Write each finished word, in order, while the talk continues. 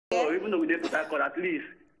even though we did that, at least,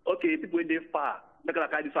 okay, people they far. Make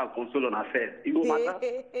like this one console on ourselves. It won't matter.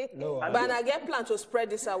 But I get plan to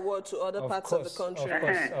spread this award to other parts of the country.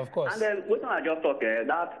 Of course. And then when I just talk,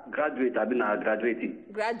 that graduate, I've been graduating.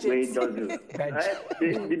 Graduate.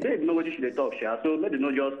 The babe know what she should talk, so maybe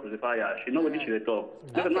not just crucify her. She know what she should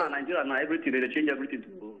talk. Because now Nigeria, now everything, they change everything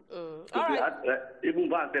to all right.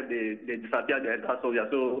 Even once they disappear, they enter Soviet.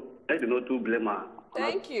 So they don't to blame her.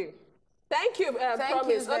 Thank you. Thank you,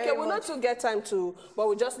 Promise. Okay, we'll not to get time to, but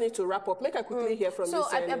we just need to wrap up. Make I quickly hear from you. So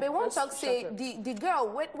I want to talk say the girl,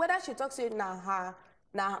 whether she talks say her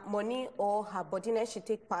money or her body, then she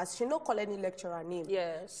take pass. She no call any lecturer name.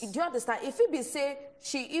 Yes. Do you understand? If it be say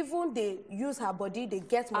she even they use her body, they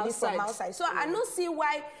get money from outside. So I don't see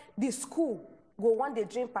why the school go one day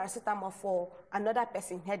drink paracetamol for another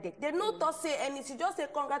person headache. They no to say any. She just say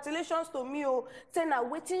congratulations to me. Say now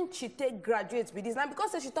waiting she take graduates with this. Now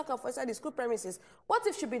because she talk of outside the school premises. What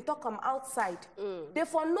if she been talking outside? They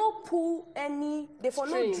for no pull any. They for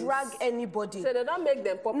no drag anybody. So they don't make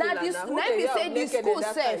them popular. Now this maybe say the school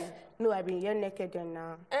safe. No, I been here naked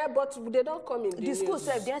now. But they don't come in. The school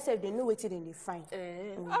safe. They know what they find.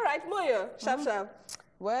 All right, Moyo, sharp.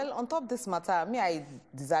 Well, on top of this matter, me I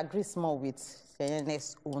disagree small with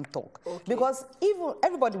fairness own talk. Because even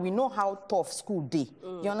everybody we know how tough school day.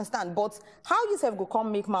 You understand? But how you have go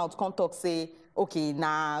come make mouth come talk say, okay,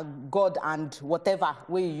 nah, God and whatever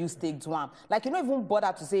way you use take to am. Like you don't even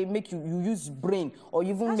bother to say make you use brain or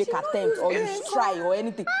you even make attempt or you try or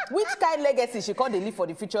anything. Which kind of legacy she can't live for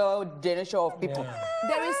the future generation of people?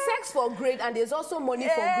 There is sex for grade and there's also money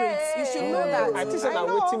for grades. You should know that. I think that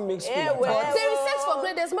waiting makes school. There is sex for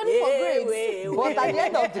grade, there's money for grades. But at the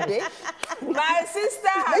end of the day, my sister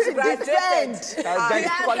has graduated.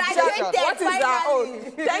 What is our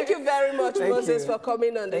own? Thank you very much, Moses, for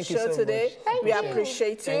coming on the show today. We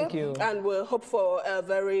appreciate you. And we'll hope for a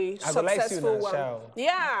very successful one.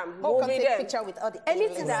 Yeah, we'll be there. Picture with all the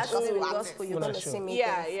anything that has to do with gospel, you're going to see me.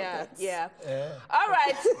 Yeah. All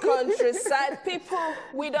right, countryside people,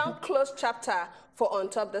 we don't close chapter for on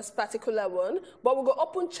top this particular one, but we'll go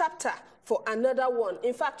open chapter for another one.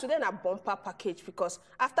 In fact, today in a bumper package because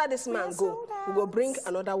after this man go, we will bring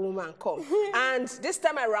another woman come. And this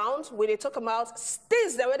time around, we they talk about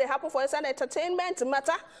things that they happen for us and entertainment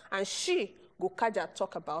matter, and she go Kaja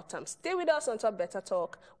talk about them. Stay with us on Top Better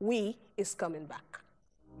Talk. We is coming back.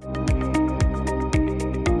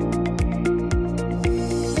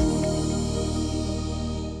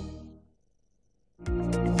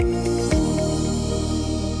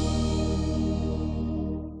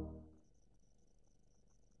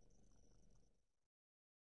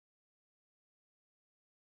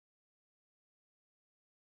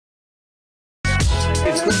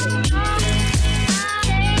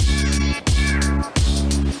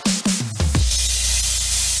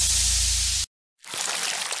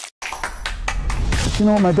 You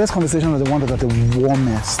know, my best conversations are the ones that are the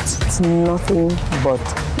warmest. It's nothing but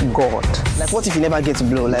God. Like, what if you never get to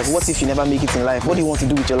blow? Like, what if you never make it in life? What do you want to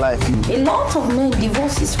do with your life? A lot of men,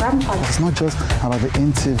 divorce is rampant. It's not just about the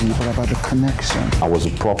interview, but about the connection. I was a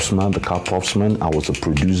props man, the car props man. I was a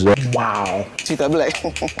producer. Wow. Sweet, I'll be like,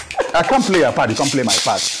 I can't play your part, you can't play my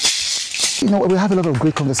part. You know, we have a lot of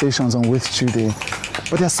great conversations on With Today,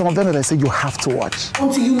 but there are some of them that I say you have to watch.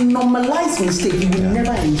 Until you normalize mistake, you will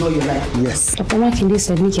never enjoy your life. Yes. Dr. Makinde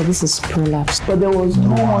said, Nikki, this is prolapse. But there was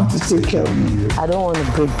no one to take care of me. I don't want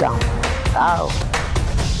to break down. Ow.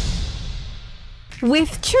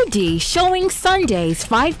 With Trudy showing Sundays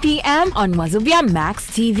 5 p.m. on wazobiamax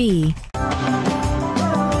TV.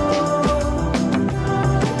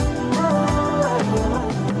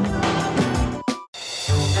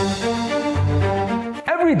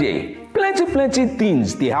 Every day, plenty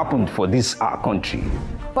things they happen for this our country.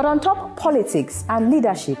 But on top politics and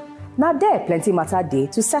leadership, now there plenty matter day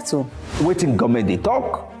to settle. Waiting government they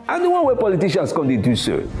talk, and the one where politicians come they do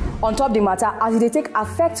so. On top the matter as they take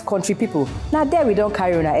affect country people, now there we don't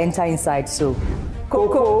carry on and enter inside so.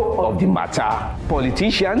 Cocoa of the matter.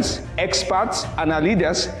 Politicians, experts, and our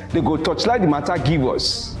leaders, they go touchlight the matter give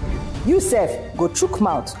us. You self, go chook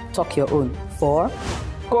mouth, talk your own. For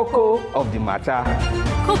Cocoa of the matter.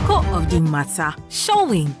 Cocoa of the matter.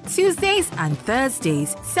 Showing Tuesdays and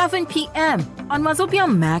Thursdays, 7 p.m. on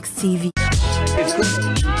wazobiamax TV.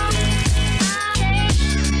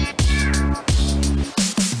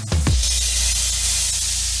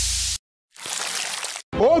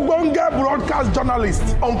 Ogbonge broadcast journalist,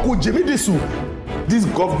 Uncle Jimmy Disu. This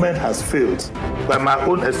government has failed, by my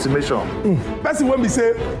own estimation. Person when we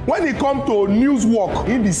say, when it comes to news work,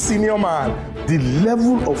 he be senior man. The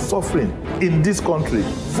level of suffering in this country.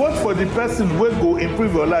 Vote for the person who will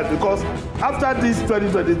improve your life because After this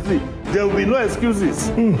 2023, there will be no excuses.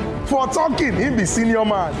 For talking, he be senior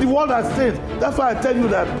man. The world has changed. That's why I tell you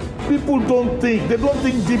that people don't think. They don't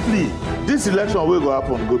think deeply. This election will go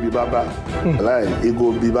happen, go be baba. Like, it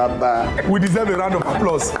go be baba. We deserve a round of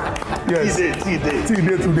applause. Yes.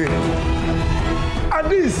 T-Day today.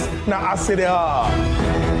 And this, now I say they are.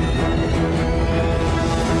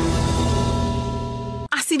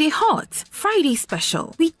 Aside Hot Friday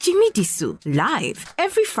special with Jimmy Disu live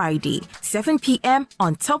every Friday 7 p.m.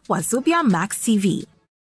 on top wazobiamax TV.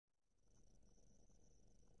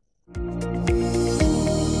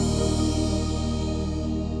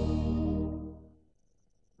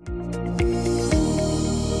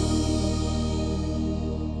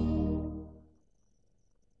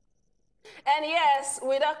 And yes,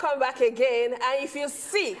 we don't come back again. And if you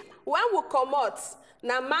see, when we come out,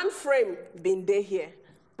 now man frame been there here.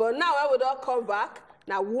 But now when we don't come back,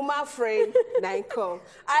 now woman frame now come.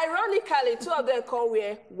 Ironically, two of them come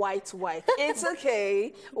wear white. It's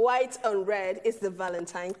okay. White and red is the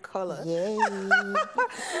Valentine color. Yay.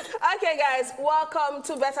 Okay, guys, welcome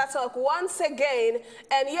to Better Talk once again.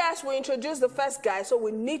 And yes, we introduced the first guy, so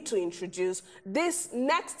we need to introduce this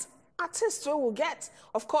next artist we will get.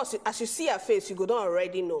 Of course, as you see her face, you don't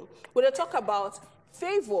already know. We're going to talk about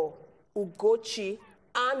Favor Ugochi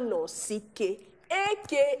Anosike,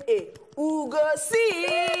 a.k.a. Ugosi.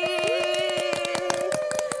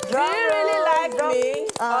 Do you really like me?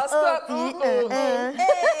 Oscar, I'm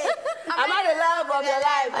not the love of your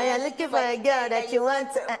life. I am looking for a girl that you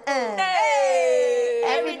want to. Hey.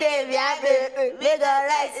 Every day we have to make our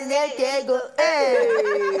rights in the go.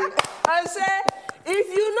 I say, if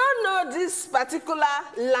you don't know this particular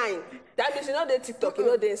line, that means you know the TikTok, you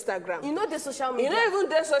know the Instagram. You know the social media. You don't even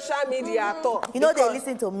the social media at all. You know they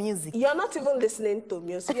listen to music. You're not even listening to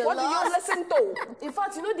music. What do you listen to? In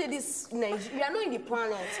fact, you know this, you are not in the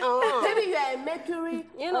planet. Maybe you are a Mercury,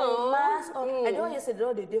 you know, Mars. I don't say the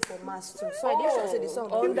other day for Mars too. So I didn't say the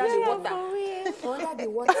song. Under the water. Under the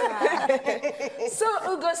water. So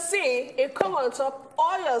Ugosi, it come on top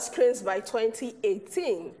all your screens by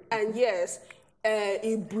 2018. And yes,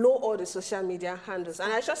 it blow all the social media handles.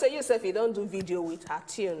 And I should say yourself, you don't do video with her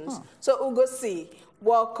tunes. So Ugosi,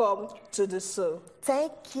 welcome to the show.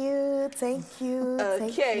 Thank you.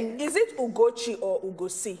 Okay, is it Ugochi or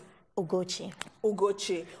Ugosi? Ugochi.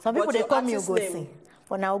 Some people they call me Ugosi.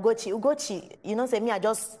 For now, Ugochi, you know, say me, I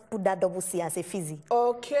just put that double C as a fizzy.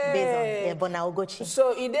 Okay. Based on, yeah, but now Ugochi.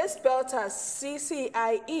 So it is spelled as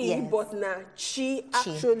CCIE, yes. But now Chi,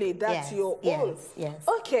 actually, that's your own. Yes.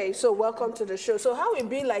 Okay, so welcome to the show. So how it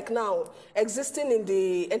be like now, existing in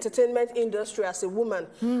the entertainment industry as a woman?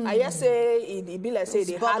 I just say, it be like say,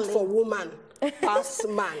 they hard for woman, past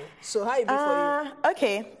man. So how it be for you?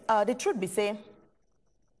 Okay, the truth be say,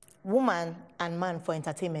 woman and man for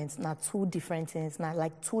entertainment now two different things, now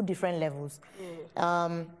like two different levels.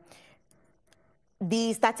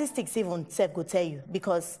 The statistics even self go tell you,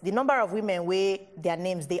 because the number of women where their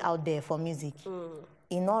names they out there for music,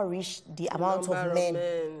 it not reach the amount of men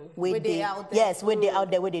where they out there. Yes, where they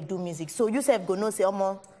out there where they do music. So you self go no say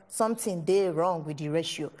something they wrong with the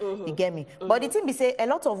ratio. You get me? But the thing be say a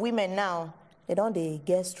lot of women now, they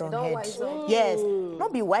get strong head. Yes,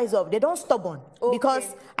 not be wise up. They don't stubborn.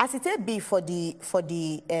 Because as it be for the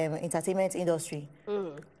entertainment industry,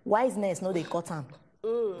 wiseness no they cut them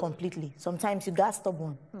completely. Sometimes you guys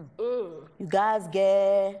stubborn. You guys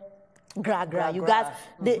get gra. You guys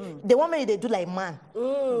the woman they do like man.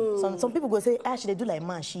 Some people go say actually they do like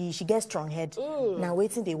man. She gets strong head. Now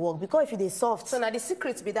waiting they work, because if they soft. So now the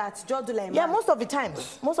secret be that just do like man. Yeah, most of the time,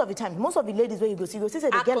 most of the ladies where you go see say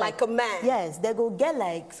they act get like a man. Yes, they go get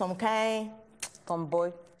like some kind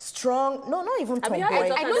tomboy, strong. No, not even tomboy.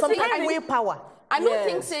 Some kind of willpower. I don't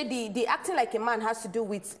think say the acting like a man has to do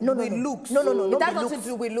with looks. No. It has nothing to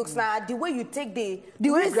do with looks. Now the way you take the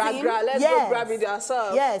way grab, let's go grab it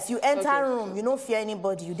yourself. Yes, you enter room, you don't fear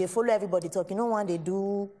anybody. You they follow everybody talk. You know when they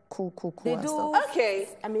do cool. They do. Stuff. Okay,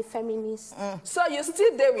 I'm a feminist. So you're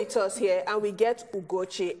still there with us here, and we get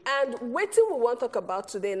Ugochi. And what we want to talk about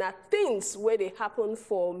today now things where they happen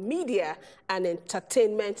for media and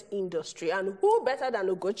entertainment industry. And who better than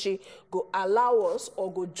Ugochi go allow us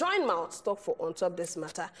or go join mouth talk for on top this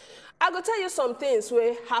matter. I go tell you some things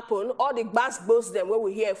where happen, all the bass them where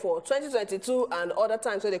we here for 2022 and other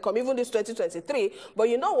times where they come, even this 2023. But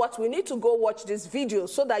you know what? We need to go watch this video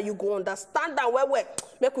so that you go understand that where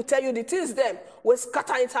make we tell you the things them we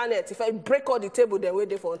scatter internet. If I break all the table then we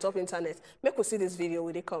there for on top internet. Make we see this video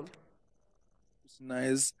when they come.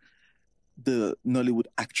 Nice. The Nollywood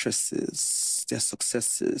actresses, their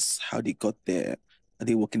successes, how they got there, are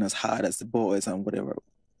they working as hard as the boys and whatever.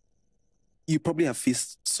 you probably have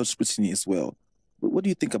faced such scrutiny as well. What do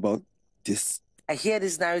you think about this? I hear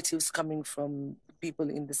these narratives coming from people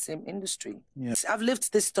in the same industry. Yeah. I've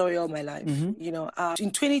lived this story all my life. You know,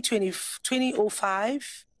 in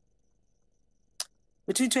 2005,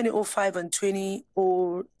 between 2005 and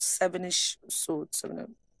 2007-ish, so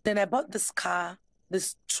then I bought this car,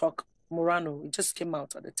 this truck, Murano. It just came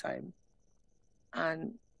out at the time.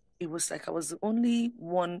 And it was like I was the only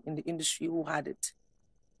one in the industry who had it.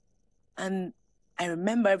 And I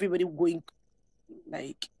remember everybody going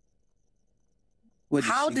like,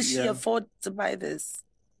 how did she afford to buy this?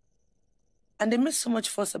 And they made so much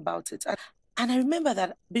fuss about it. And I remember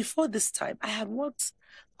that before this time, I had worked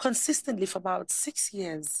consistently for about 6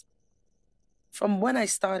 years from when I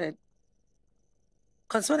started.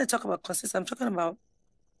 Because when I talk about consistent, I'm talking about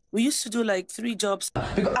we used to do like 3 jobs.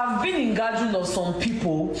 Because I've been in gathering of some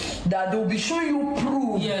people that they'll be showing you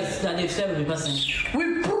proof. Yes, that they've slept with the person.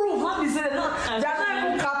 We prove, not be saying they're not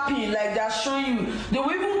even copy, like they're showing you. They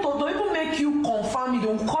will even make you confirm it.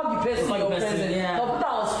 They'll call the person your present. Yeah. They'll put that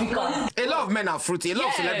on speaker. A lot of men are fruity. A lot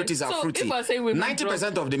of celebrities are fruity.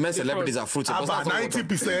 90% of the men celebrities are fruity. About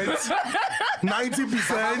 90%.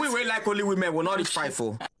 90%. We will like only women will not reach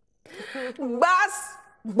 5-4. Bass.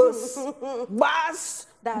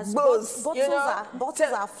 That's bottles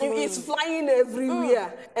are flowing. It's flying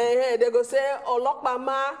everywhere. They go say,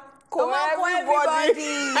 Olokpama,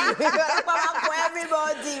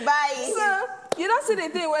 everybody. Bye. So, you don't see the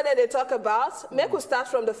thing where they talk about. Make we start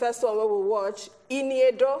from the first one where we watch.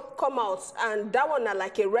 Iniedo come out, and that one are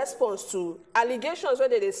like a response to allegations where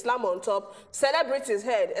they slam on top celebrities'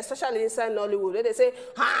 head, especially inside Nollywood, where they say,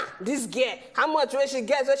 this girl, how much where she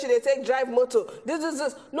gets, where she they take drive motor,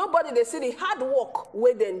 this. Nobody they see the hard work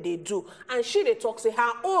where then they do. And she they talk, say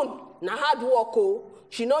her own, na hard work,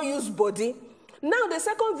 she no use body. Now the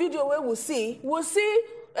second video where we'll see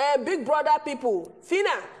Big Brother people,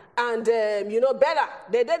 Fina, and Bella,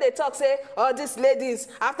 they talk say, oh, these ladies,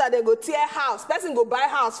 after they go tear house, person go buy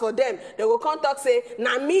house for them, they go come talk say,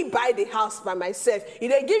 now me buy the house by myself. You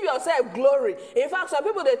they give yourself glory. In fact, some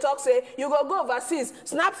people they talk say, you go overseas,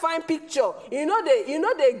 snap fine picture. You know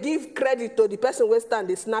they give credit to the person who stand,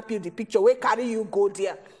 they snap you the picture, where carry you go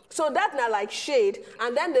there. So that now like shade.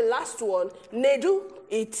 And then the last one, Nedu,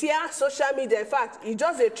 it tear social media. In fact, it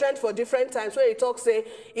just a trend for different times where he talk say,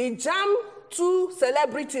 he jam 2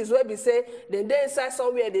 celebrities where we say, then they inside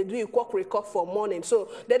somewhere they do a quack record for morning. So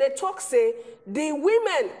then they talk say, the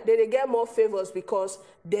women, they get more favors because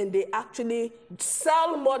then they actually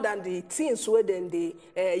sell more than the things where then they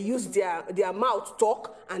use their mouth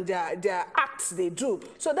talk and their acts they do.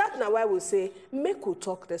 So that's now why we say, make we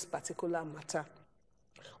talk this particular matter.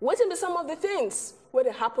 What will be some of the things where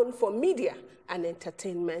they happen for media and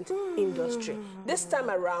entertainment industry? This time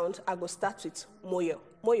around, I go start with Moyo.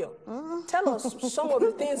 Tell us some of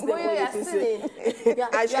the things that you say.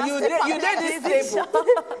 You did this table.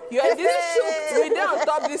 You are this shook. We did on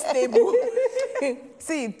top this table.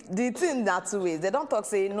 See, the thing that 2 ways. They don't talk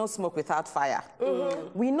say no smoke without fire.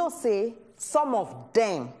 We know say some of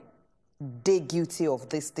them they guilty of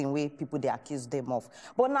this thing where people they accuse them of.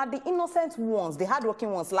 But now the innocent ones, the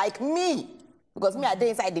hardworking ones like me, because me I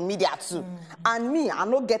dey inside the media too, and me I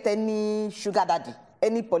no get any sugar daddy,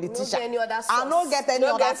 any politician. Any other source. I no get any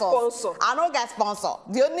other source. Sponsor. I no get sponsor.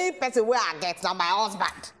 The only person where I get now my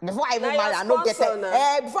husband. Before I even marry, I no get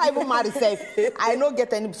before I even marry self, I no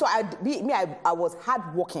get any. So I was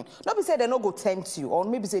hardworking. Nobody say they no go tempt you, or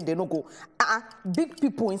maybe say they no go. Big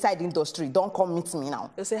people inside the industry don't come meet me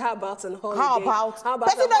now. They say how about an holiday? How about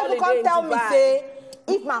President will come tell me say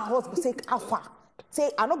if my husband say how far? Say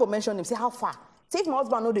I no go mention him. Say how far? Say if my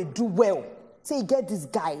husband know they do well. Say you get this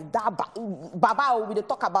guy, that Baba, we dey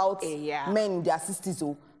talk about men in their 60s.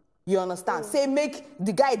 Oh, you understand? Say make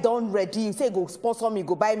the guy done ready. Say go sponsor me,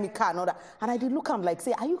 go buy me car and all that. And I did look am like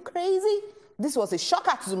say, are you crazy? This was a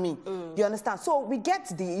shocker to me. You understand? So we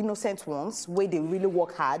get the innocent ones where they really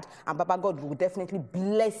work hard, and Baba God will definitely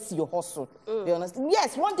bless your hustle. You understand?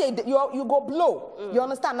 Yes, one day you go blow. You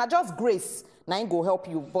understand? Now just grace, now ain't go help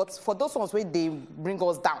you. But for those ones where they bring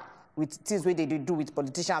us down with things where they do with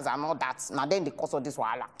politicians and all that, now then the cause of this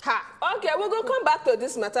wahala. Okay, we'll go come back to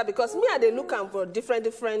this matter because me and they look for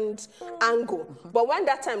different angle. But when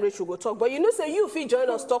that time reach, we'll go talk. But you know, say you feel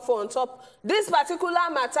join us talk for on top this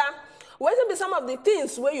particular matter. What will be some of the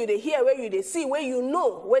things where you they hear, where you they see, where you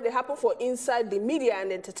know, where they happen for inside the media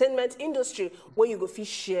and entertainment industry, where you go fish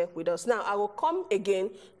share with us. Now, I will come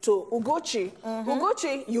again to Ugochi.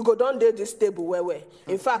 Ugochi, you go down there this table where.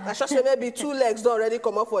 In fact, I should say maybe 2 legs don't already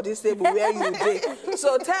come up for this table where you did.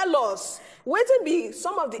 So tell us, what will be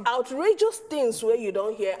some of the outrageous things where you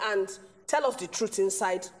don't hear, and Tell us the truth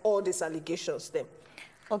inside all these allegations then.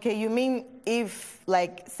 Okay, you mean if,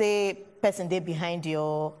 like, say, person they behind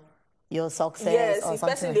your success, yes, or if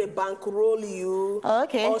something? person they bankroll you,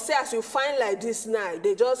 okay, or say as you find like this now,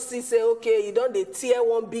 they just say, okay, you don't they tear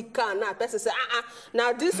one big car now. Person say,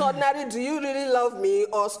 now this ordinary, do you really love me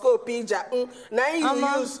or scope pija? Now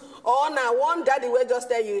you use. Or now one daddy will just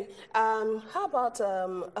tell you, how about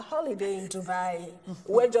a holiday in Dubai?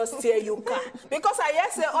 We'll just tear you car. Because I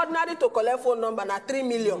hear say ordinary to collect phone number na 3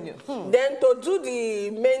 million. Then to do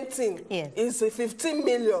the main thing is 15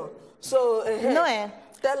 million. So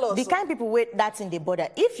tell us. The kind of people wait that's in the border.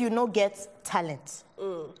 If you no get talent,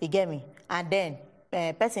 you get me, and then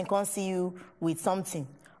person can't see you with something.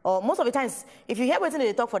 Or most of the times, if you hear waiting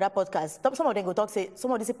they talk for that podcast, some of them go talk, say,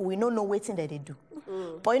 some of these people, we don't know waiting that they do.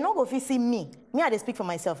 But you know, if you see me, I speak for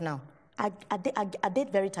myself now. I did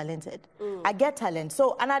very talented. I get talent.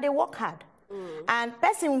 So, and I work hard. And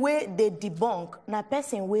person where they debunk, now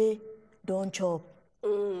person where don't chop.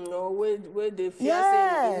 Or where they fear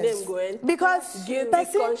say name going. Because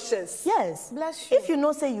guilty conscience. Yes. Bless you. If you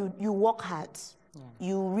know say you work hard,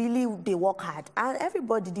 you really they work hard. And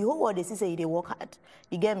everybody, the whole world they say they work hard.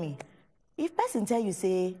 You get me? If person tell you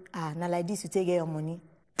say, now like this you take your money,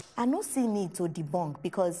 I no see need to debunk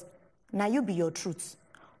because now you be your truth.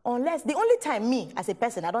 Unless the only time me as a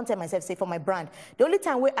person, I don't tell myself say for my brand, the only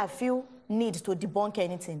time where I feel need to debunk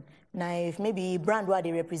anything, now if maybe brand where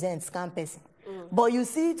they represent scam person. But you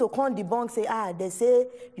see to come debunk say, they say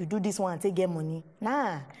you do this one take get money.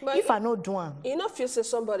 Nah, but if I no do one. You know if you say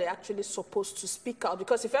somebody actually supposed to speak out,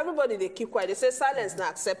 because if everybody they keep quiet, they say silence na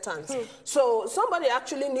acceptance. So somebody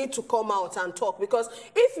actually need to come out and talk, because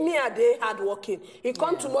if me a day hard working, he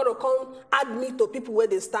come tomorrow come add me to people where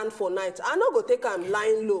they stand for night. I no go take them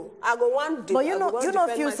lying low. I go one day. But you know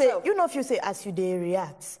if you say as you they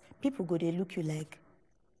react, people go they look you like,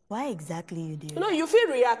 why exactly you do? No, you feel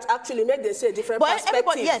react actually make them say a different perspective.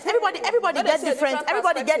 Everybody get different.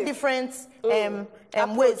 Everybody get different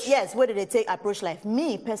ways. Yes, where do they take approach life?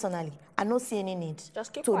 Me personally, I don't see any need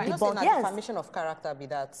just keep to quiet. debunk. Yes, defamation of character be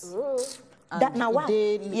that. That now why?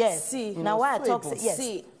 Yes. See, now why I talk? Yes.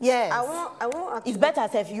 See, yes. I want. Actually, it's better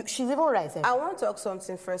if she's even right. I want to talk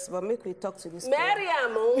something first, but make we talk to this.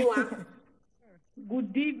 Mariam.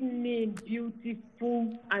 Good evening,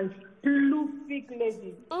 beautiful and prolific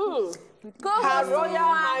lady. Her Royal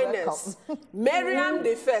Highness, Mariam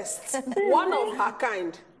the First, one of her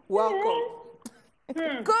kind. Welcome.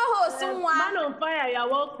 Co-host, someone. Man on fire, you're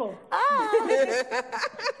welcome.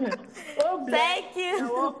 Thank you.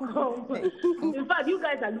 You're welcome. In fact, you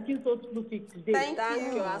guys are looking so prolific today.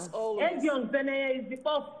 Thank you as always. Evion Benaya is the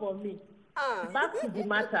first for me. Back to the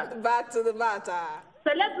matter. Back to the matter.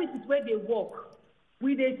 Celebrities where they walk,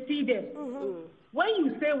 we they see them. When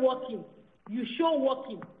you say walking, you show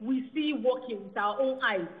walking. We see walking with our own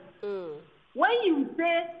eyes. When you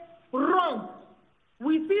say wrong,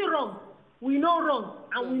 we see wrong. We know wrong,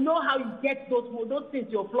 and we know how you get those things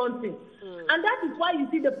you're flaunting. And that is why you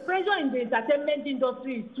see the pressure in the entertainment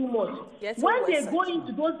industry is too much. When they go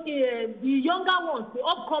into those, the younger ones, the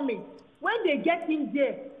upcoming, when they get in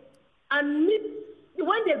there and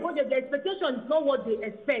when they go there, the expectation is not what they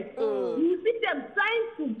expect. You see them trying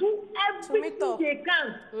to do everything they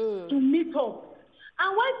can to meet up.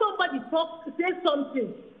 And when somebody says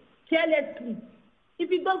something carelessly,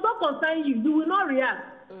 if it does not concern you, you will not react.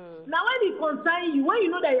 Now, when it concerns you, when you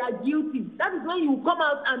know that you are guilty, that is when you come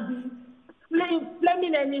out and be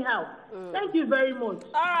flaming anyhow. Thank you very much.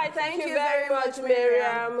 All right, thank you very much,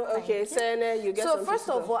 Miriam. Okay, Sene, you get so first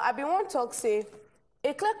of all, I be one talk say,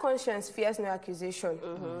 a clear conscience fears no accusation.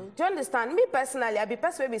 Do you understand? Me personally, I be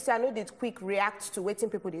person where say I know they quick react to waiting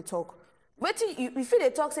people they talk. Waiting, you feel they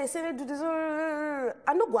talk, say do this,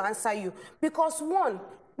 I no go answer you because one,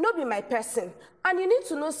 no be my person, and you need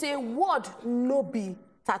to know say word no be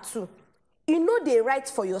tattoo. You know they right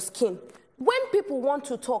for your skin. When people want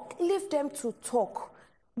to talk, leave them to talk.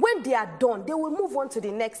 When they are done, they will move on to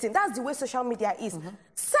the next thing. That's the way social media is.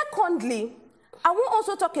 Secondly, I want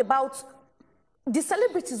also talk about the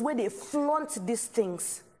celebrities where they flaunt these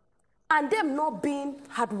things and them not being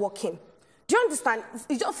hardworking. Do you understand?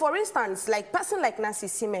 For instance, like person like Nancy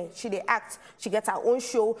Sime, she they act, she gets her own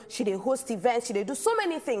show, she they host events, she they do so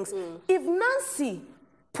many things. If Nancy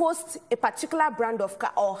post a particular brand of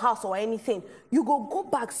car or house or anything, you go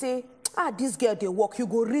back say, this girl they work, you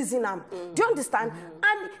go reason them. Do you understand?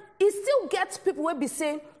 And it still gets people will be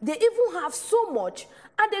saying they even have so much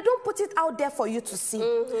and they don't put it out there for you to see.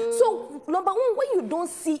 So number one, when you don't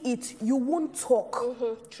see it, you won't talk.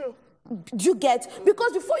 True. Do you get?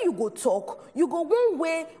 Because before you go talk, you go one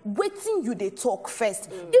way waiting you they talk first.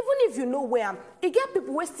 Even if you know where you get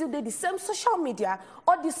people who still do the same social media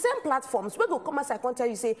or the same platforms where go come as I can tell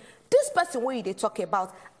you say this person where they talk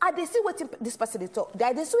about are they still waiting this person they talk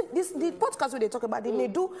the podcast where they talk about they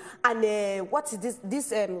do and what is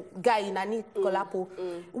this guy in Ani Kolapo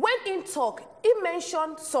when in talk he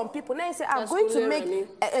mentioned some people now he say I'm going to make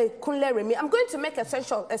I'm going to make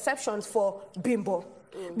exceptions for Bimbo.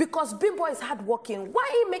 Because Bimbo is hardworking.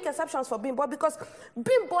 Why he make exceptions for Bimbo? Because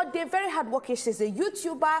Bimbo, they're very hardworking. She's a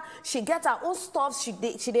YouTuber. She gets her own stuff. She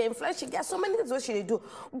influence. She gets so many things what she do.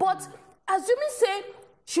 But assuming say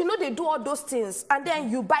she know they do all those things, and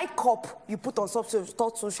then you buy cup, you put on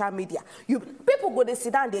social media. People go they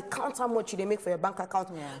sit down, they count how much they make for your bank account.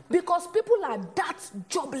 Yeah. Because people are that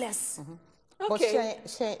jobless. Okay.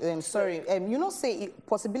 But sorry, you know, say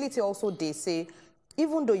possibility also they say.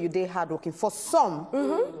 Even though you dey hardworking, for some,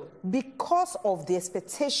 because of the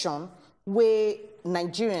expectation where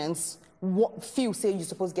Nigerians feel say you're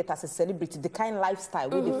supposed to get as a celebrity, the kind of lifestyle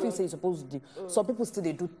where they feel say you're supposed to do. Some people still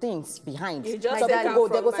they do things behind. Some people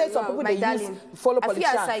they go say some people they use follow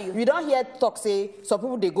politicians. You don't hear talk say some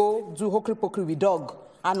people they go do hokey pokey with dog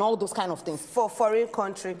and all those kind of things for foreign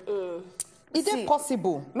country. Is it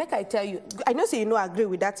possible? Make I tell you, I know say you know agree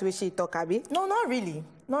with that way she talk, Abi. No, not really.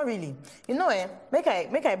 Not really. You know, make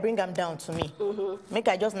I bring them down to me. Make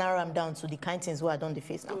I just narrow them down to the kind things where I don't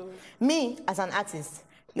face now. Me, as an artist,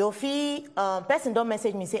 your fee, person don't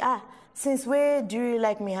message me, say, since where do you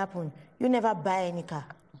like me happen? You never buy any car.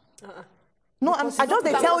 No, I just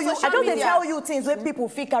tell you things where people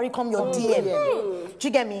feel carry come your DM. Do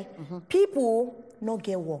you get me? People not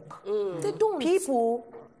get work. They don't. People,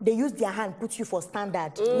 they use their hand, put you for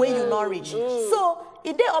standard where you not reach. So,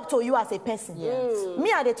 it dey up to you as a person.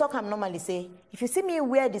 Me, I dey talk, I'm normally say, if you see me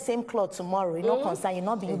wear the same cloth tomorrow, you not concern, you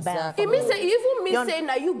not being bad. It means say, even me saying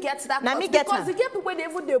that you get that cloth, because you get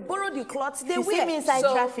people, they borrow the clothes, they wear. You see me inside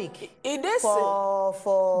traffic. It is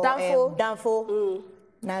for Danfo.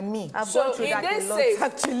 Now me, I've gone through that a lot,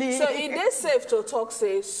 actually. So it is safe to talk,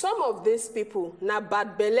 say, some of these people, na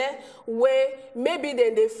bad belle, where maybe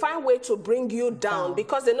then they find way to bring you down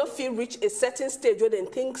because they don't feel reach a certain stage where they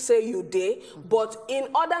think, say, you did. But in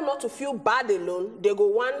order not to feel bad alone, they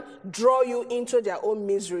go draw you into their own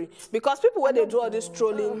misery. Because people, when they do all this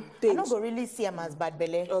trolling things. I don't go really see them as bad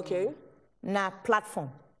belle. Okay. Na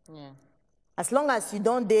platform. Yeah. As long as you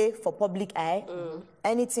don't dare for public eye,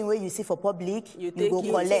 anything where you see for public, you go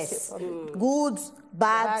collect. Good,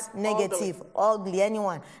 bad, negative, ugly,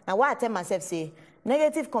 anyone. Now, what I tell myself, say,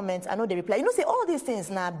 negative comments, I know they reply. You know, say all these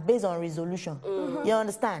things now based on resolution. You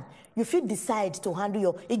understand? You feel decide to handle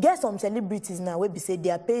your. It gets some celebrities now where they say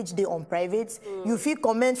their page they on private. You feel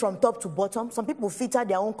comment from top to bottom. Some people filter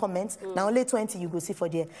their own comments. Now only 20 you go see for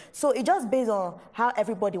there. So it just based on how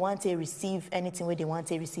everybody wants to receive anything where they want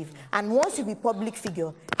to receive. And once you be public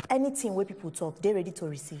figure, anything where people talk, they're ready to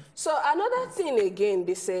receive. So another thing again,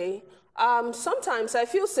 they say, sometimes I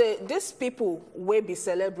feel say these people will be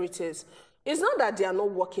celebrities. It's not that they are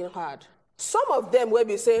not working hard. Some of them will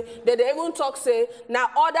be say that they even talk say now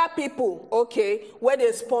other people, okay, where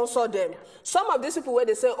they sponsor them. Some of these people where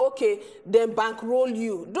they say, okay, then bankroll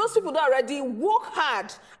you. Those people that already work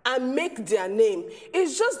hard and make their name.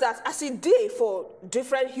 It's just that as a day for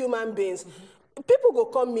different human beings, people go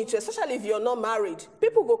come meet you, especially if you're not married.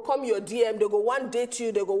 People go come your DM, they go one date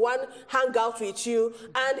you, they go one hang out with you.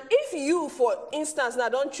 And if you, for instance, now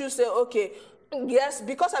don't choose say, okay, yes,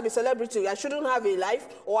 because I'm a celebrity, I shouldn't have a life,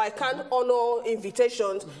 or I can't honor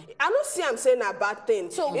invitations. I don't see I'm saying a bad thing.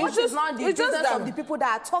 So what is not the business of the people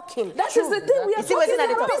that are talking? That is the thing we are talking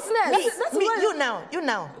about. Business.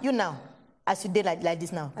 You now. As you did like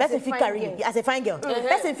this now. Person fit carry you as a fine girl.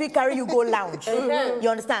 Person fit carry you go lounge. You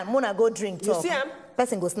understand? Mona go drink. You see him?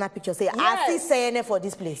 Person go snap picture. Say, I see saying for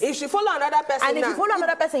this place. If she follow another person, and if you follow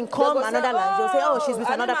another person, come another lounge. You'll say, oh, she's with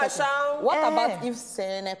another person. What about if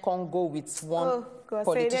saying can go with one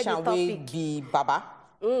politician will be Baba?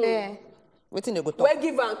 Waiting they go talk. We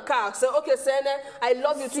give and car. Say, okay, Sene, I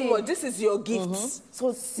love you too much. This is your gift.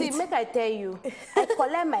 So see, make I tell you, I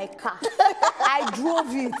collect my car. I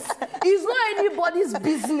drove it. It's not anybody's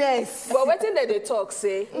business. But waiting that they talk,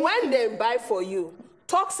 say, when they buy for you,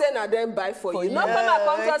 talk say na them buy for you. Not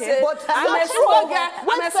come say, but I'm a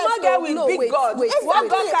small girl with big God. What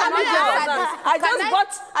God cannot give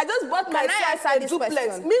us. I just bought myself a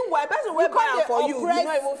duplex. Meanwhile, person will buy for you. You know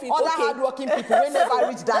even fit. Other hardworking people will never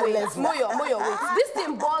reach that level. Moyo, wait. This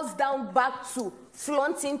thing boils down back to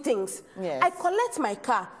flaunting things. I collect my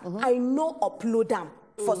car. I know upload them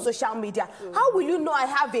for social media. How will you know I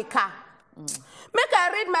have a car? Make I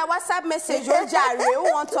read my WhatsApp message. Who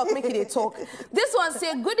want to talk? Make it a talk. This one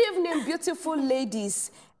say, good evening, beautiful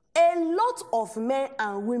ladies. A lot of men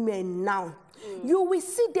and women now, you will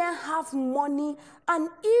see them have money, and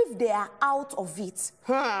if they are out of it,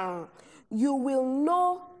 you will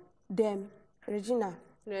know them. Regina,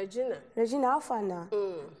 how far now?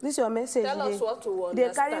 This is your message. Tell us what to understand.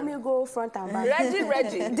 They carry me go front and back.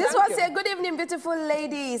 Ready. This one say, good evening, beautiful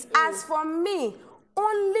ladies. As for me,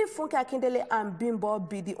 only Funke Akindele and Bimbo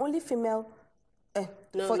be the only female.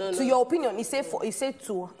 To your opinion, he say to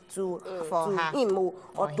him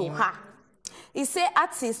or to her. He say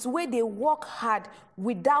artists where they work hard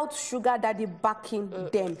without sugar daddy backing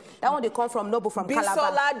them. That one they come from Noble from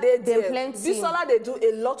Calabar. Bisola they do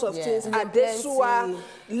a lot of things. Adesua,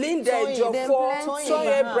 Linda Jofo, Toy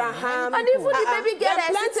Abraham, and even the baby girl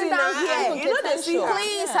that's sitting down here. You know they see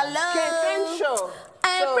please, hello.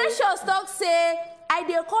 And Precious talk say, I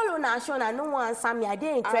dey call on Ashon and no one answer me. I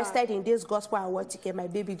dey interested in this gospel award ticket. My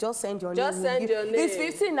baby, just send your name. Just send your name. It's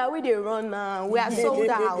 15 now. We dey run now. We are sold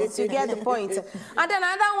out. You get the point. And then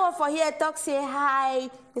another one for here talk say hi.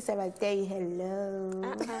 He said I tell you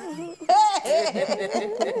hello.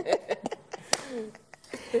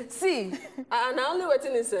 See, and I only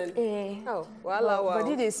waiting listen. Oh, wow.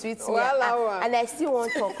 But it is sweet to me. And I still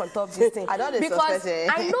want to talk on top of this thing. I don't because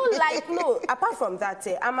I know, apart from that,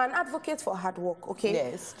 I'm an advocate for hard work, okay?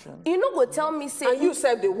 Yes, true. You know, go tell me, say, and you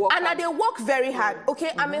said they work and they work very hard,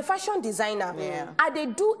 okay? I'm a fashion designer. I they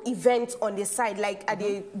do events on the side, like I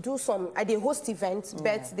they host events,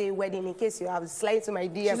 birthday, wedding, in case you have slide to my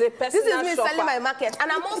DM. She's a personal this is me shopper. selling my market, and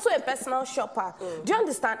I'm also a personal shopper. Do you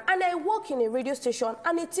understand? And I work in a radio station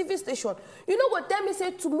and a TV station. You know what? Tell me,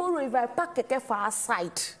 say tomorrow if I pack keke for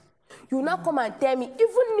outside, you now come and tell me,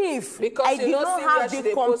 even if because I did not have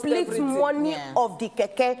the complete money of the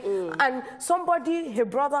keke, and somebody, her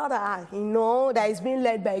brother that that is being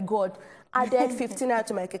led by God, added 15 out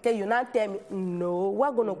to my keke, you now tell me, no,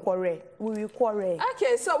 we're going to quarrel. We will quarrel.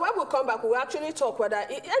 Okay, so when we come back, we'll actually talk whether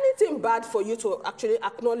anything bad for you to actually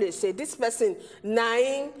acknowledge, say, this person,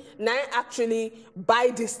 nine actually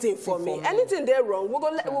buy this thing for me. Anything they're wrong, we'll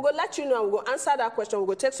go let you know, and we'll answer that question. We'll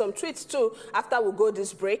go take some tweets too after we go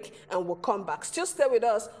this break, and we'll come back. Still stay with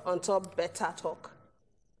us on Top Better Talk.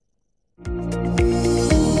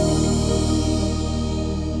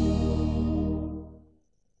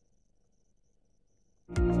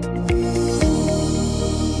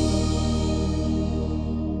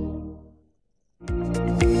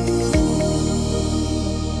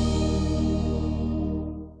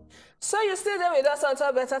 So you're still there with us on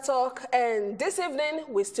Top Better Talk, and this evening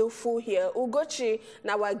we're still full here. Ugochi,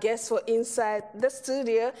 now our guest for inside the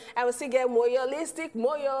studio, and we still get Moyo, Listic,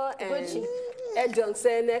 Moyo, and Ed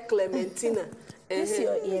Johnson, Clementina. This is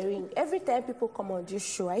your earring. Every time people come on this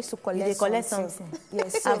show, I used to collect something.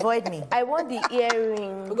 Yes. So avoid me. I want the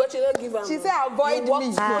earring. Ugochi, don't give her. She said avoid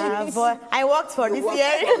me. I worked for this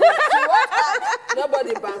earring.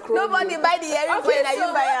 Nobody bankroll. Nobody buy the earring for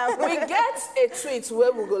you buy we get a tweet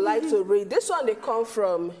where we would like to read. This one they come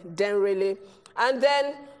from Denrele. And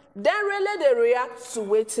then Denrele they react to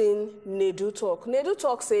waiting Nedu talk. Nedu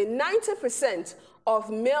talk say 90% of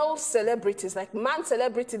male celebrities, like man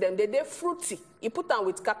celebrity, them they're fruity. You put them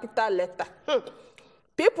with capital letter.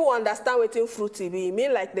 People understand what fruity be.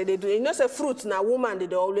 Mean like they do. You know, say fruit now woman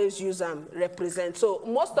they always use them represent. So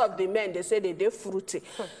most of the men they say they're fruity.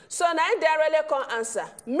 So now they really can't answer.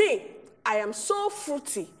 Me, I am so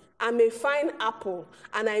fruity. I'm a fine apple,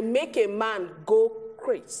 and I make a man go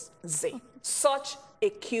crazy. Such a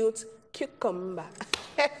cute cucumber.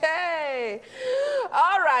 Hey.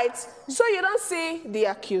 All right. So you don't see the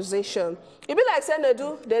accusation. It be like saying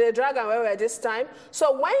they drag and where this time.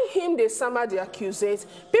 So when they summer the accusate,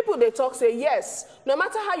 people they talk say yes. No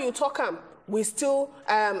matter how you talk them, we still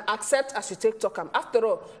accept as you take talk them. After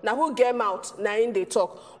all, now who get out, now in they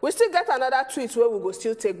talk. We still get another tweet where we go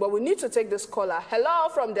still take, but we need to take this caller. Hello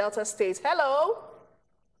from Delta State. Hello.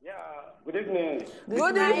 Yeah. Good evening.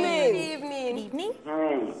 Good evening. Good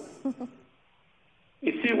evening.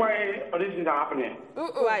 You see why all these things are happening?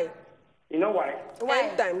 Why? You know why? Why?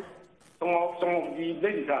 Time. Some of the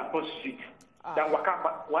ladies are prostitute that work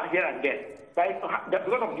up here and there. Like,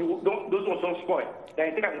 because of those ones don't spoil. Then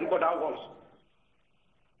I think I can look at that once.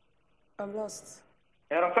 I'm lost.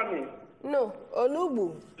 You understand me? No.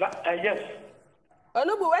 Onubu. Yes.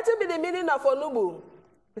 Onubu, what will be the meaning of Onubu?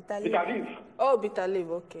 Bitter leaf. Oh, bitter leaf,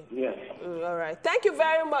 okay. Yes. All right. Thank you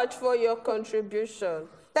very much for your contribution.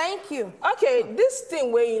 Thank you. Okay, this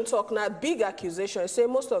thing where you talk now, big accusation. Say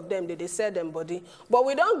most of them, they sell them body. But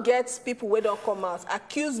we don't get people where don't come out,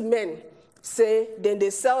 accuse men, say, then they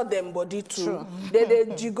sell them body too. They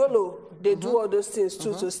gigolo, they do all those things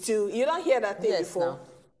too to steal. You don't hear that thing before. No.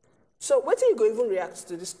 So what do you go even react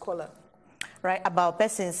to this caller? Right, about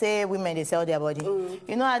person, say women, they sell their body.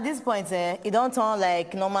 You know, at this point, it don't sound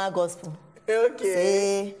like normal gospel. Okay.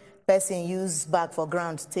 Say, person use bag for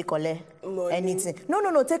ground, take collect anything.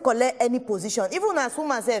 No, take collect any position. Even as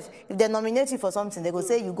woman self, if they nominate you for something, they go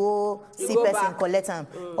say you go see person back. Collect them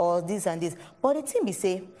or this and this. But the thing be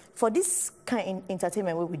say, for this kind of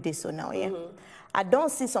entertainment where we did so now, I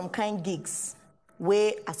don't see some kind gigs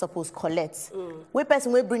where I suppose collect. Where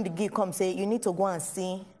person will bring the gig come say, you need to go and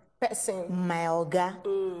see person my oga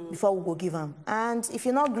before we go give them. And if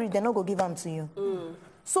you're not greedy, they're not go give them to you.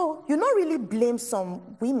 So you not really blame some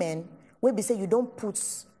women where we say you don't put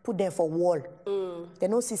them for wall. They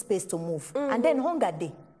don't see space to move. And then hunger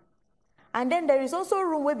day. And then there is also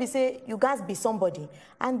room where we say you guys be somebody.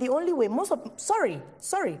 And the only way, sorry,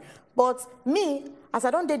 but me, as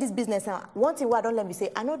I don't do this business, one thing why I don't let me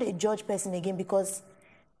say, I know they judge person again because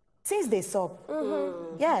things they suck.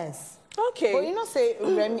 Yes. Okay. But you know, say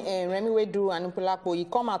Remy we do and Upulapo, you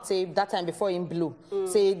come out say that time before him blue,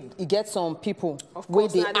 say you get some people where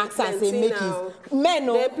they ask and say make it men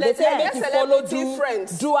they say make you follow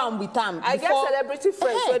do and with them. I get celebrity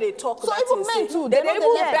friends where they talk about even men too. They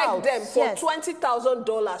even beg them for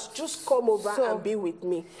 $20,000 just come over and be with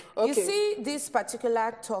me. Okay. You see this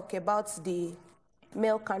particular talk about the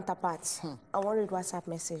male counterparts. I want to read WhatsApp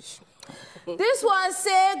message. This one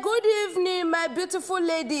say, good evening, my beautiful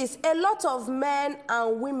ladies. A lot of men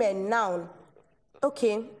and women now.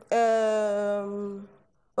 Okay.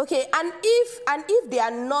 Okay. And if they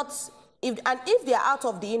are not, if they are out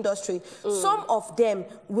of the industry, some of them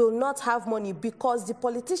will not have money because the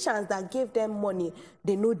politicians that gave them money,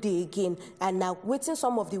 they know they again. And now waiting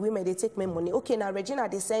some of the women, they take my money. Okay, now Regina,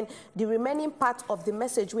 they send the remaining part of the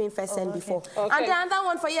message we first sent before. Okay. And the other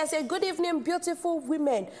one for you say, good evening, beautiful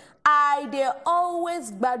women. They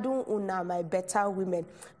always gbadun una, my better women.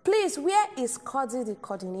 Please, where is Cody the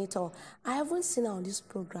coordinator? I haven't seen her on this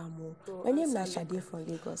program. My name is Shadi from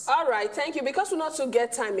Lagos. All right, thank you. Because we not to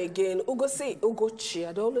get time again, Ugochi.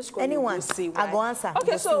 I don't always call anyone. Ugochi, I go answer.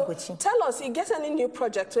 Okay, so tell us, you get any new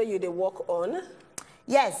project where you they work on?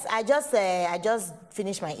 Yes, I just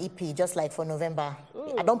finished my EP just like for November.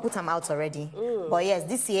 I don't put them out already. But yes,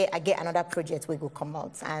 this year I get another project where it will come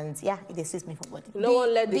out. And yeah, it suits me for body. No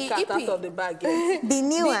one let the cat out of the bag yet. The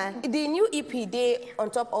new one. The new EP, they on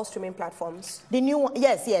top all streaming platforms. The new one,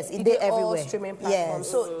 yes, it they everywhere. All streaming platforms.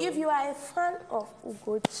 Yes. So if you are a fan of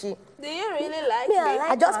Ugochi, do you really like me?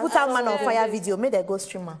 I just put out Man on Fire video, made a go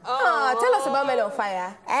streamer. Tell us about Man on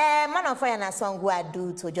Fire. Man on Fire is a song where I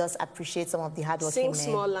do to just appreciate some of the hard work. Sing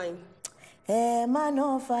small line. Man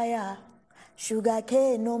on Fire, sugar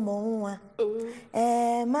cane no more.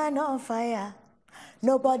 Man on Fire,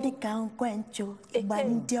 nobody can quench you.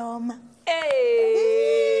 Bandioma.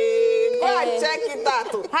 Hey, go and check it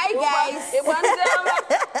out. Hi guys.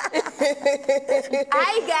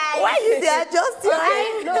 Hi guys. Why you there just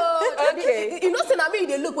okay. You know, me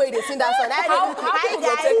they look where they sing that song. How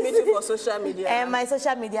guys. Take me to for social media. My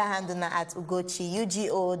social media handle at Ugochi,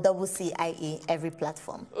 UGOCCIA, every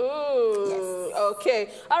platform. Yes. Okay.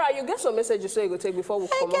 All right. You get some messages so you go take before we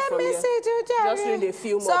come up from here. Just read a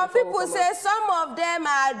few more. Some people say some of them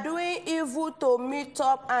are doing evil to meet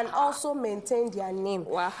up and also maintain their name.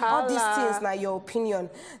 All these things, now your opinion.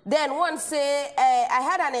 Then one say, I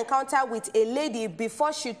had an encounter with a lady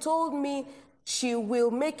before she told me she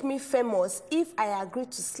will make me famous if I agree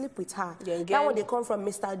to sleep with her. That one they come from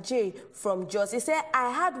Mr. J from Jos. He said, I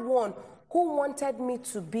had one who wanted me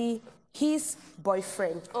to be his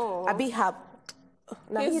boyfriend. I be her.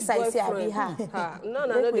 Now his I say I be her.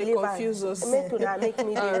 No, they confuse us. Make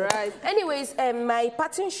me all right. Anyways, my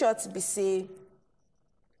parting shots be say,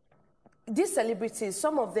 these celebrities,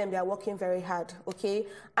 some of them, they are working very hard, okay?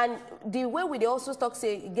 And the way we also talk,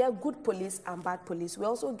 say, you get good police and bad police. We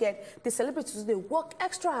also get the celebrities, they work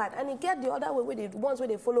extra hard. And you get the other way, where the ones where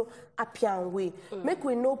they follow Appian way. Make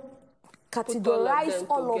we know, categorize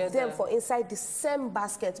all of them for inside the same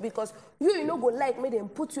basket. Because you know, go like, make them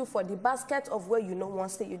put you for the basket of where you know one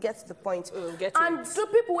stay. You get to the point. And to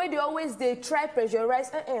people where they try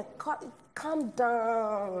pressurize, calm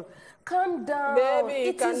down. Calm down. Baby,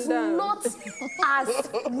 it is not as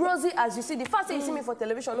rosy as you see. The first time you see me for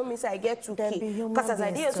television, don't mean say I get 2K. Because as I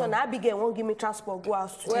did so, now Abigail won't give me transport, go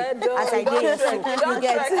out today. Well, as I did so, you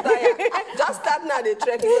get Just start now the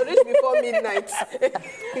trek. You reach before midnight. And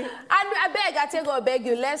I beg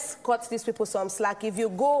you, let's cut these people some slack. If you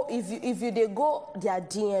go, if they go their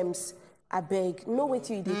DMs, I beg, know what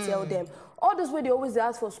you tell them. All those way they always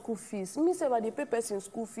ask for school fees. Me say if I pay person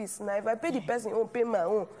school fees, now if I pay the person, I won't pay my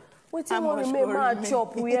own. Wait till you remain man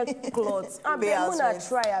chop wear clothes. I beg, wanna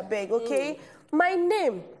try, I beg, okay? My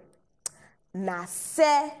name,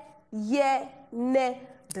 Nase Ye Ne,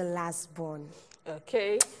 the last born.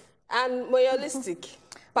 Okay. And moralistic.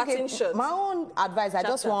 Okay, my own advice, I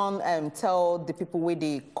just want tell the people where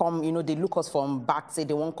they come, you know, they look us from back, say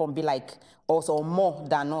they won't come be like us or more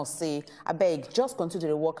than us. Say, I beg, just continue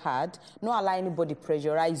to work hard. Not allow anybody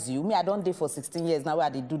pressurize you. Me, I don't do for 16 years now where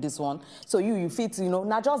they do this one. So you fit, you know,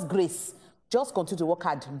 now just grace. Just continue to work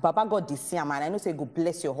hard. Baba God this year, man. I know say go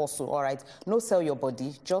bless your hustle, all right? No sell your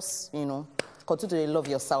body. Just, you know, continue to love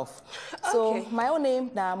yourself. Okay. So my own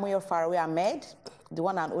name, na Moyo Faraway Ahmed. The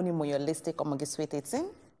one and only moralistic, I'm going to sweet 18.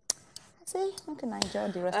 Say, okay, I enjoy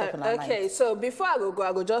the rest of the night. Okay, so before I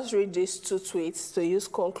go just read these 2 tweets to use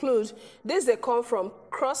conclude. This they come from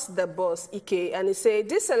Cross the Boss Ike, and he say,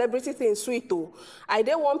 this celebrity thing sweet too. I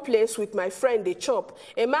did one place with my friend, they chop.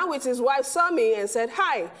 A man with his wife saw me and said,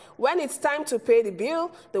 hi. When it's time to pay the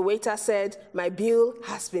bill, the waiter said, my bill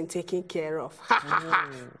has been taken care of.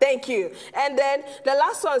 Thank you. And then the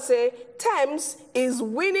last one say, Thames is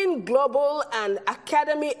winning global and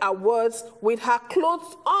academy awards with her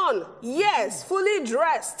clothes on. Yes, fully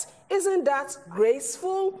dressed. Isn't that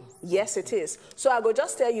graceful? Yes, it is. So I go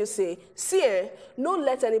just tell you, say, see, don't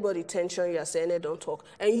let anybody tension you saying they don't talk.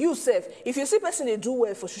 And you, Seth, if you see person they do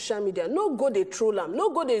well for social media, no go they troll them.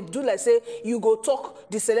 No go they do like say, you go talk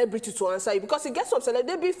the celebrity to answer you. Because it gets some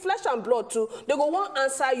celebrity, they be flesh and blood too. They go won't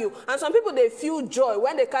answer you. And some people, they feel joy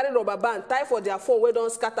when they carry rubber band, tie for their phone, where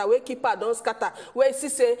don't scatter, where keeper don't scatter, where you see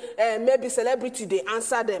say, maybe celebrity, they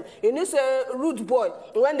answer them. You need say, rude boy,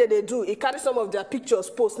 when they do, he carry some of their pictures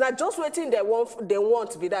post. Now, just waiting they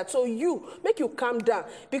want to be that. So you, make you calm down.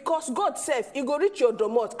 Because God says, he go reach your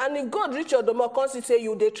domot. And if God reach your domot, constantly say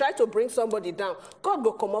you, they try to bring somebody down. God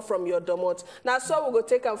go come up from your domot. Now, so we go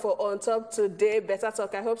take them for On Top today. Better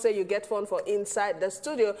talk. I hope say you get fun for inside the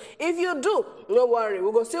studio. If you do, no worry.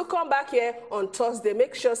 We'll go still come back here on Thursday.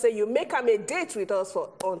 Make sure say you make a date with us for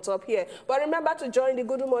On Top here. But remember to join the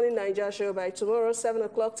Good Morning Nigeria show by tomorrow, 7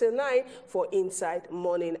 o'clock till 9 for Inside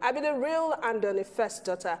Morning. I be the real Andoni first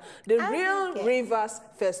daughter. The real Rivers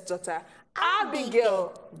first daughter,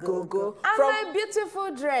 Abigail Gogo. And my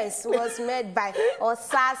beautiful dress was made by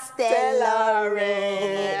Osa Stellare.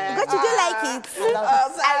 But you do like it.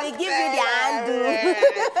 I will give you the handle.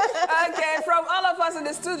 Okay, from all of us in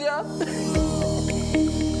the studio.